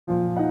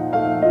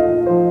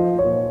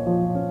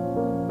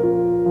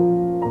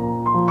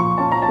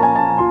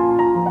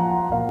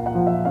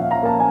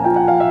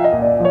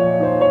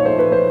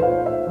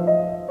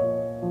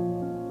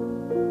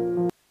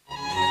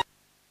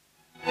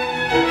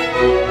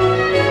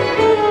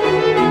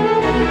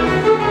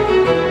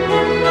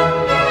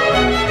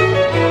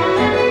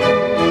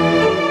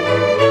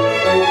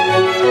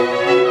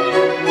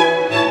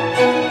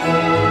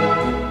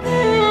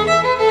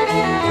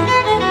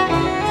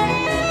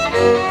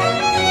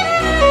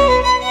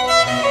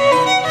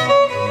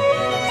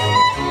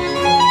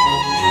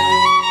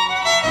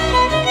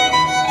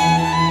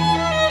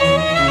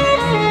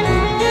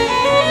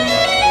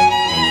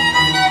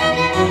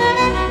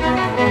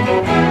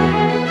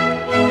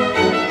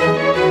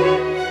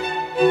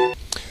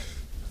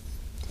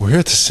We're here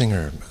at the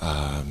Singer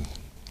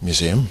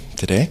Museum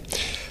today,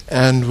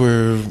 and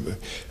we're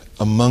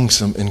among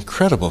some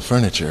incredible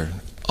furniture,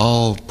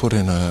 all put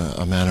in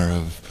a manner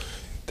of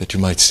that you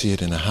might see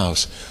it in a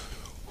house.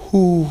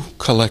 Who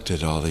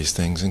collected all these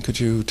things, and could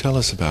you tell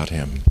us about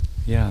him?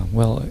 Yeah,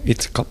 well,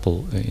 it's a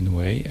couple in a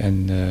way,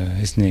 and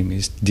his name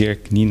is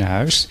Dirk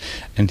Nienhuis,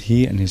 and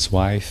he and his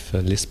wife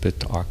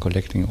Lisbeth are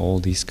collecting all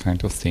these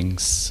kind of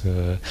things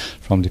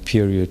from the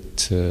period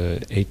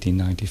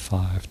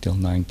 1895 till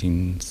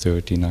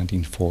 1930,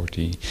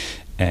 1940,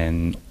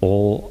 and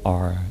all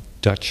are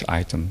Dutch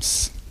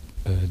items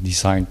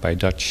designed by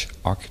Dutch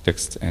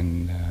architects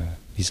and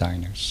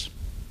designers.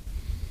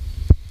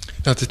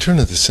 Now, at the turn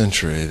of the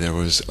century, there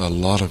was a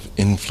lot of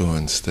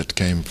influence that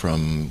came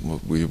from,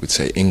 what we would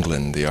say,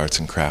 England, the arts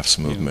and crafts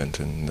movement,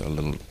 and a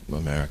little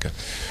America.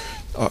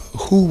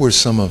 Who were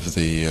some of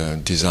the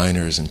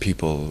designers and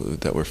people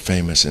that were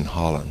famous in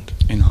Holland?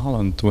 In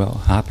Holland,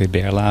 well, H.P.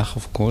 Berlage,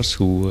 of course,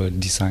 who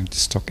designed the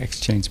Stock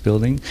Exchange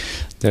building.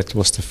 That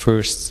was the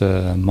first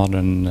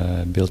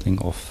modern building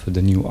of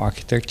the new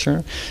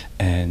architecture.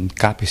 And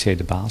KPC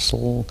de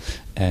Basel,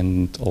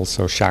 and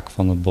also Sjaak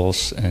van der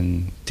Bos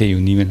and Theo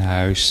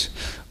Nieuwenhuis.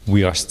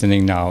 We are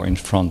standing now in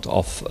front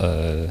of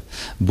a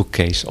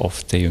bookcase of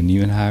Theo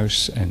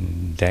Nieuwenhuis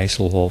and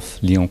Dijsselhof,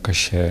 Leon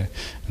Cachet,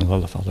 and a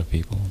lot of other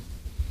people.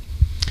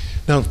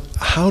 Now,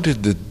 how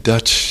did the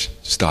Dutch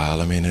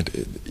style, I mean,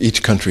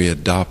 each country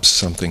adopts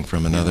something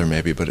from another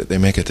maybe, but they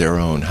make it their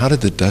own. How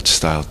did the Dutch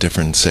style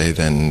differ, say,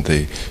 than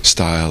the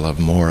style of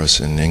Morris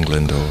in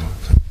England? Or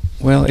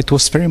well, it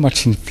was very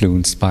much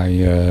influenced by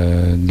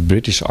the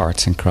British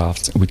arts and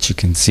crafts, which you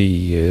can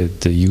see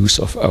the use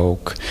of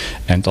oak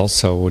and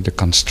also the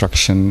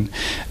construction.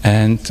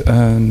 And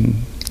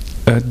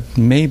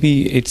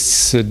maybe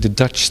it's the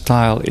Dutch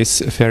style is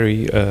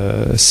very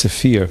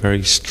severe,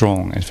 very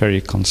strong, and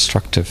very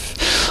constructive.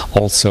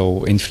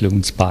 Also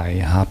influenced by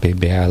H.P.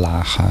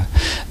 Berlage,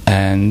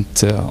 and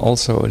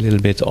also a little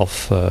bit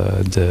of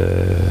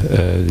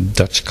the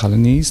Dutch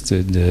colonies,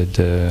 the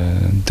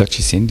Dutch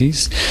East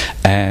Indies,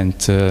 and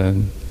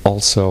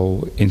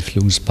also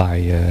influenced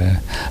by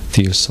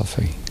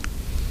Theosophy,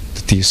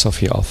 the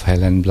Theosophy of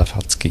Helen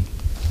Blavatsky.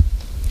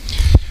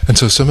 And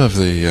so some of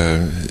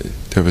the,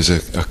 there was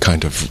a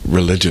kind of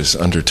religious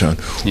undertone.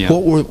 Yeah.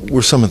 What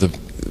were some of the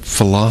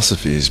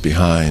philosophies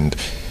behind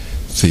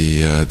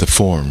the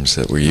forms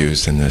that were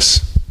used in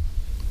this?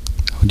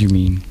 What do you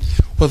mean?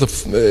 Well,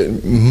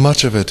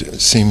 much of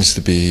it seems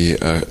to be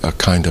a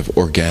kind of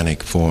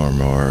organic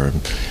form, or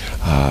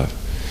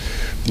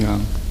yeah.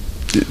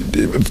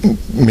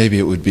 Maybe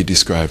it would be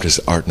described as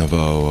Art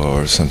Nouveau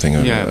or something.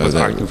 Yeah, but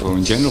Art Nouveau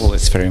in general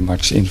is very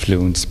much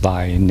influenced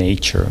by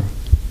nature.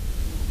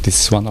 This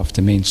is one of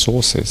the main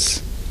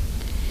sources.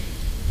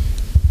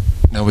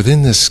 Now,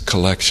 within this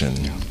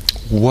collection,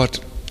 what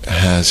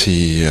has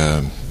he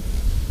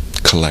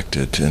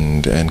collected,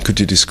 and could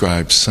you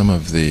describe some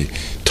of the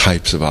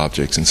types of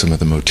objects and some of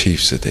the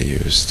motifs that they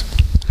used?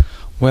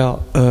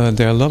 Well,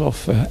 there are a lot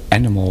of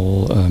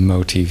animal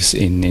motifs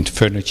in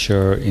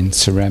furniture, in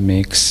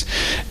ceramics,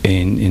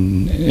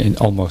 in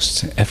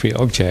almost every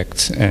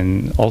object,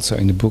 and also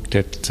in the book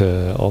that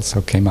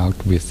also came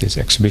out with this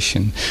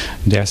exhibition,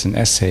 there's an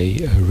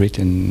essay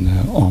written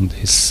on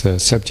this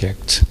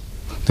subject.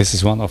 This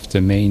is one of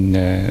the main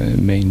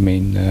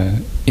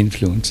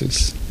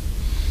influences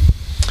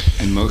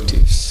and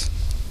motifs.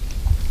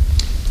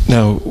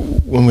 Now,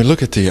 when we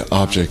look at the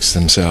objects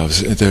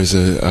themselves, there's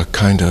a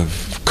kind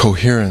of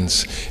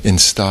coherence in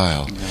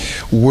style.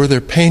 Yeah. Were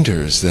there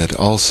painters that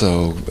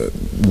also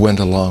went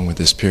along with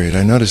this period?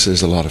 I notice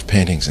there's a lot of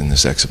paintings in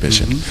this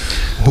exhibition.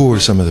 Mm-hmm. Who were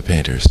some of the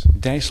painters?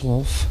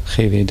 Dijsselhof,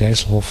 G.W.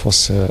 Dijsselhof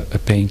was a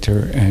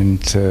painter,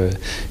 and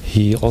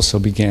he also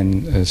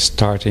began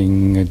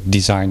starting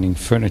designing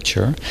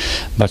furniture,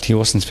 but he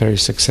wasn't very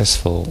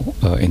successful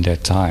in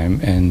that time,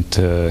 and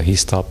he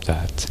stopped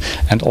that.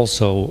 And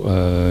also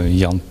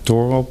Jan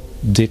Torop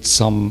did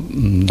some,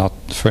 not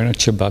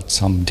furniture, but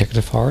some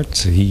decorative art.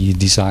 He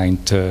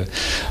designed,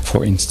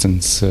 for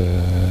instance,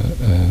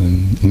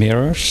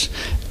 mirrors,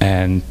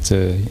 and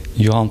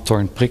Johan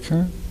Thorn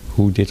Prikker,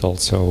 who did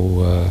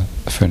also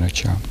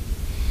furniture.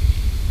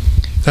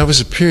 That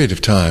was a period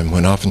of time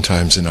when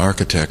oftentimes an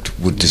architect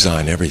would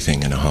design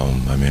everything in a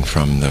home. I mean,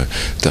 from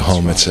the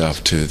home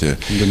itself to the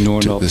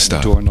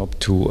doorknob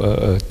to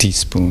a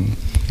teaspoon.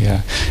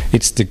 Yeah,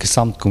 it's the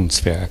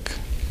Gesamtkunstwerk.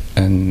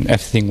 And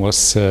everything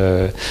was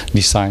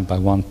designed by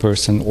one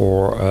person,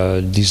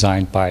 or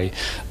designed by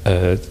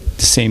the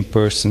same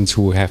persons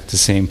who have the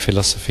same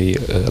philosophy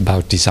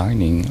about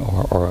designing,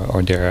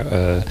 or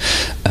their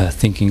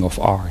thinking of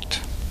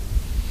art.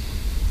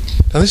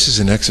 Now, this is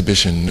an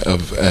exhibition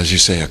of, as you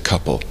say, a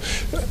couple.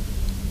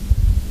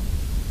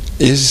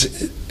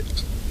 Is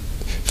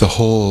the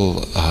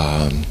whole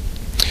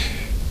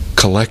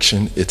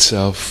collection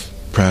itself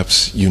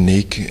perhaps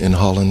unique in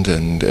Holland,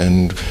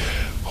 and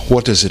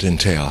what does it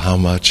entail? How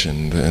much,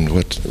 and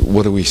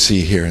what do we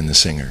see here in the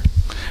Singer?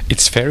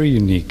 It's very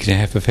unique. They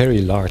have a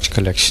very large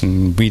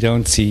collection. We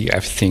don't see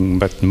everything,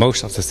 but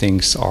most of the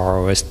things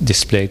are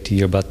displayed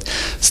here. But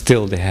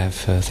still, they have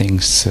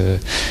things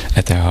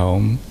at their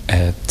home,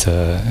 at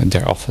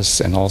their office,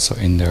 and also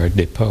in their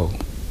depot.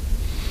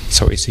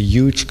 So it's a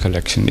huge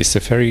collection. It's a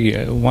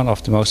very one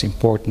of the most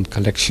important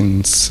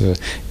collections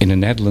in the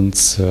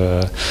Netherlands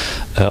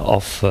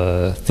of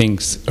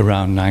things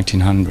around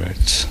 1900.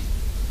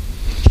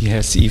 He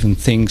has even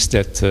things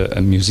that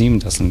a museum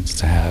doesn't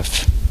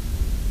have.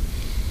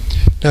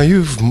 Now,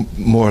 you've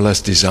more or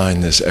less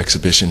designed this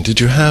exhibition. Did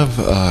you have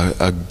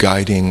a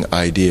guiding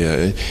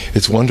idea?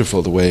 It's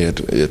wonderful the way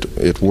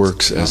it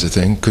works as a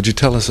thing. Could you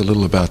tell us a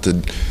little about the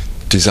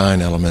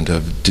design element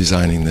of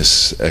designing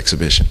this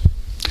exhibition?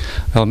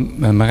 Well,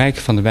 Marijke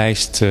van der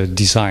Wijst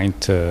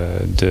designed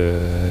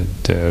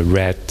the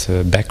red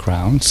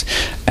backgrounds,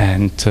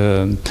 and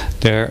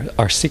there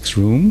are 6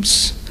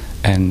 rooms.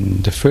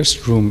 And the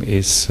first room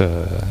is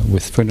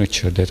with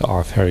furniture that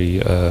are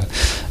very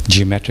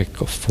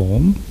geometric of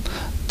form.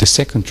 The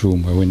second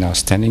room, where we're now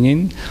standing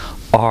in,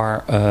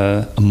 are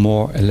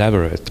more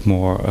elaborate,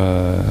 more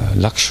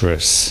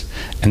luxurious.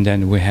 And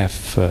then we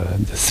have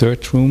the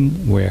third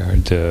room, where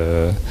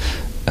the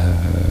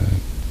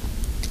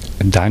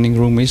dining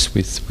room is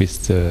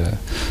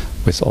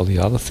with all the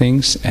other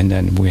things. And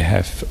then we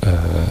have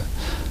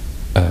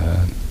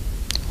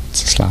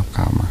it's a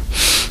slaapkamer.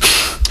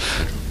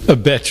 A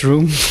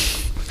bedroom,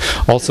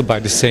 also by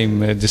the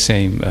same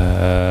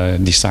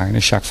designer,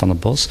 Jacques van der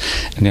Bos.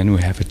 And then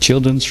we have a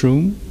children's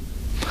room,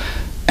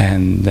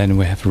 and then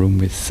we have a room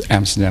with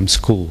Amsterdam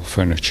school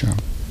furniture.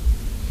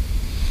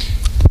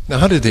 Now,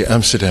 how did the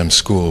Amsterdam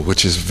school,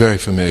 which is very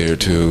familiar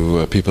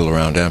to people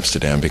around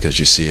Amsterdam because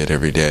you see it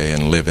every day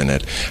and live in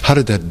it, how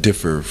did that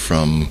differ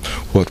from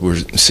what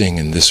we're seeing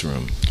in this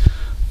room?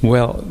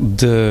 Well,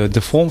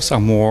 the forms are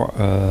more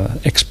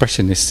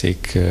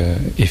expressionistic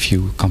if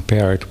you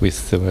compare it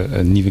with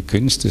Nieuwe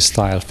Kunst, the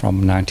style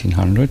from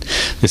 1900.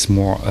 It's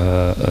more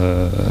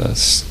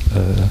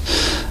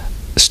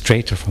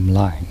straighter from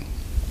line.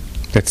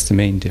 That's the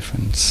main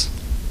difference.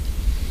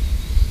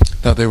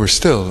 Now, they were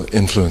still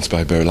influenced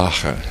by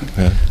Berlage.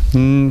 Yeah?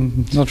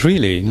 Not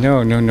really.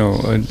 No.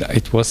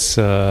 It was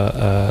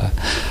a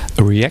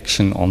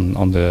reaction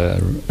on the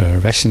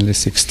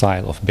rationalistic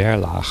style of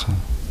Berlage.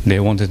 They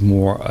wanted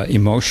more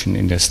emotion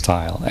in their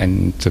style,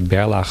 and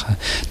Berlage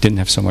didn't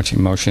have so much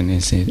emotion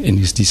in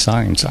his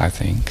designs, I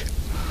think.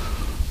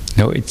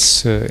 No,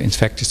 it's in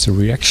fact it's a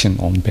reaction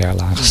on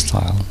Berlage's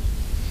style.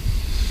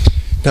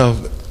 Now,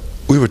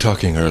 we were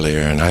talking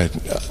earlier, and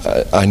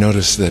I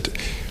noticed that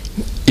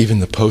even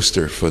the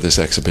poster for this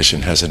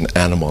exhibition has an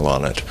animal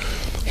on it.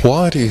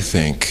 Why do you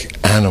think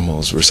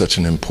animals were such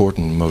an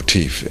important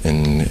motif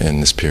in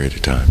this period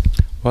of time?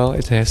 Well,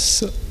 it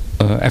has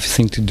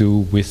everything to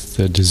do with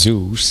the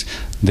zoos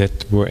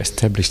that were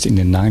established in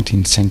the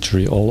 19th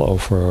century all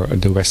over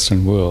the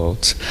Western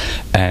world,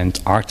 and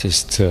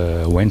artists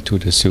went to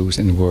the zoos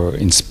and were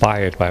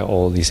inspired by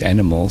all these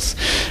animals,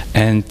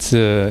 and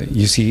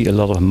you see a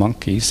lot of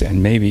monkeys,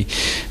 and maybe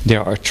they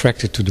are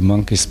attracted to the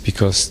monkeys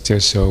because they're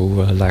so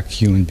like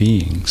human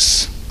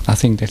beings. I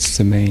think that's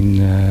the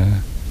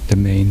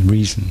main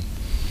reason.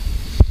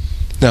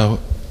 Now,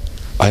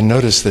 I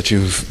noticed that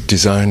you've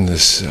designed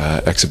this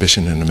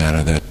exhibition in a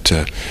manner that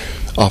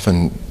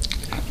often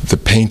the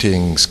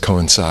paintings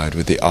coincide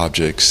with the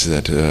objects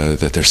that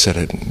they're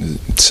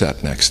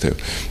set next to.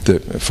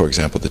 For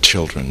example, the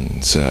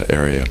children's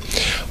area.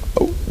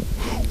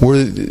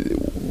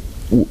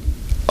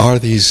 Are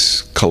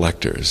these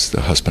collectors,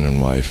 the husband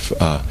and wife,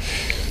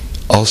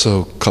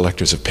 also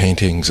collectors of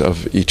paintings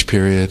of each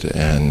period?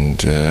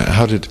 And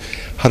how did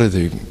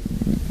the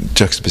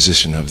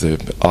juxtaposition of the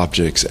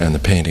objects and the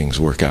paintings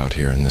work out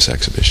here in this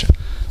exhibition?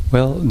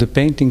 Well, the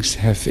paintings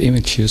have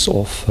images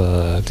of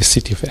the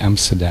city of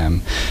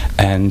Amsterdam,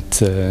 and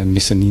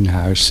Mr.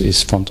 Nienhuis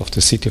is fond of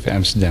the city of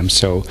Amsterdam,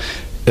 so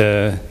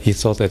he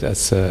thought that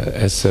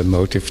as a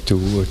motive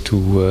to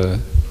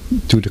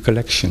the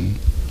collection.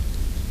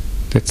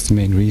 That's the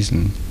main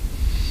reason.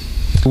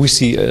 We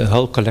see a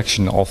whole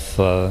collection of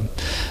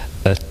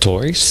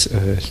toys,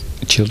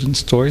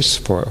 children's toys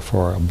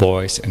for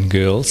boys and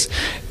girls,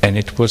 and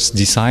it was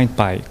designed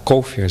by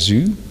Co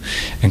Verzu,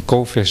 and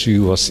Co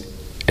Verzu was,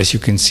 as you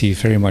can see,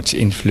 very much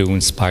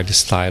influenced by the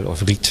style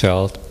of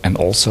Rietveld and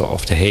also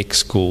of the Hague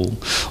School.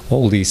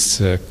 All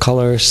these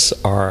colors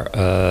are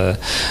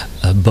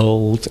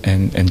bold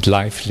and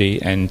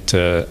lively, and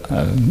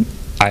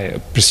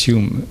I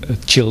presume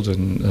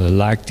children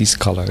like these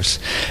colors.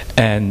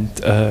 And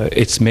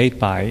it's made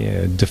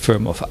by the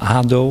firm of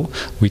ADO,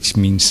 which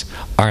means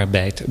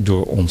Arbeid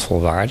door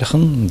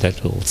onvolwaardigen.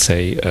 That will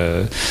say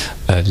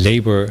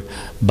labor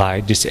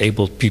by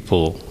disabled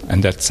people.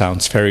 And that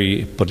sounds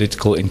very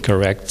politically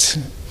incorrect.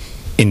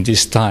 in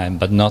this time,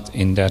 but not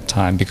in that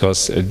time,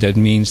 because that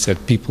means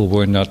that people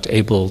were not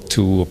able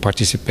to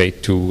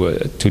participate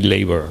to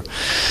labor.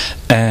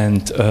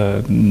 And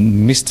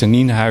Mr.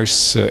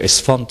 Nienhuis is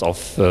fond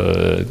of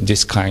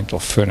this kind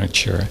of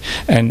furniture,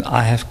 and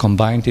I have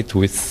combined it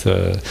with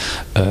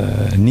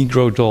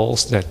Negro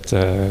dolls that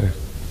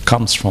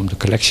comes from the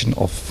collection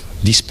of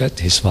Lisbeth,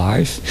 his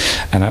wife,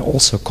 and I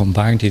also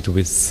combined it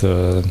with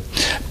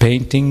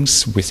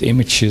paintings with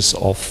images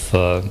of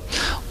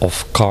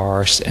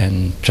cars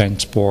and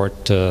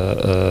transport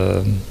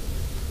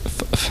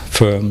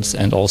firms,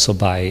 and also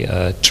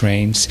by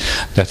trains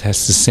that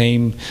has the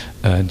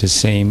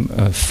same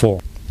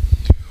form.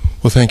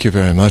 Well, thank you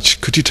very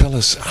much. Could you tell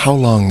us how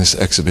long this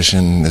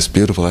exhibition, this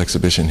beautiful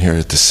exhibition here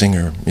at the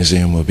Singer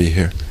Museum, will be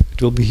here?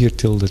 It will be here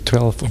till the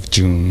 12th of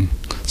June.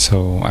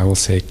 So I will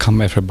say,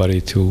 come everybody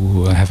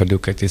to have a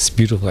look at this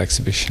beautiful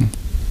exhibition.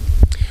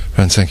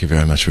 Frans, thank you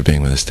very much for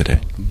being with us today.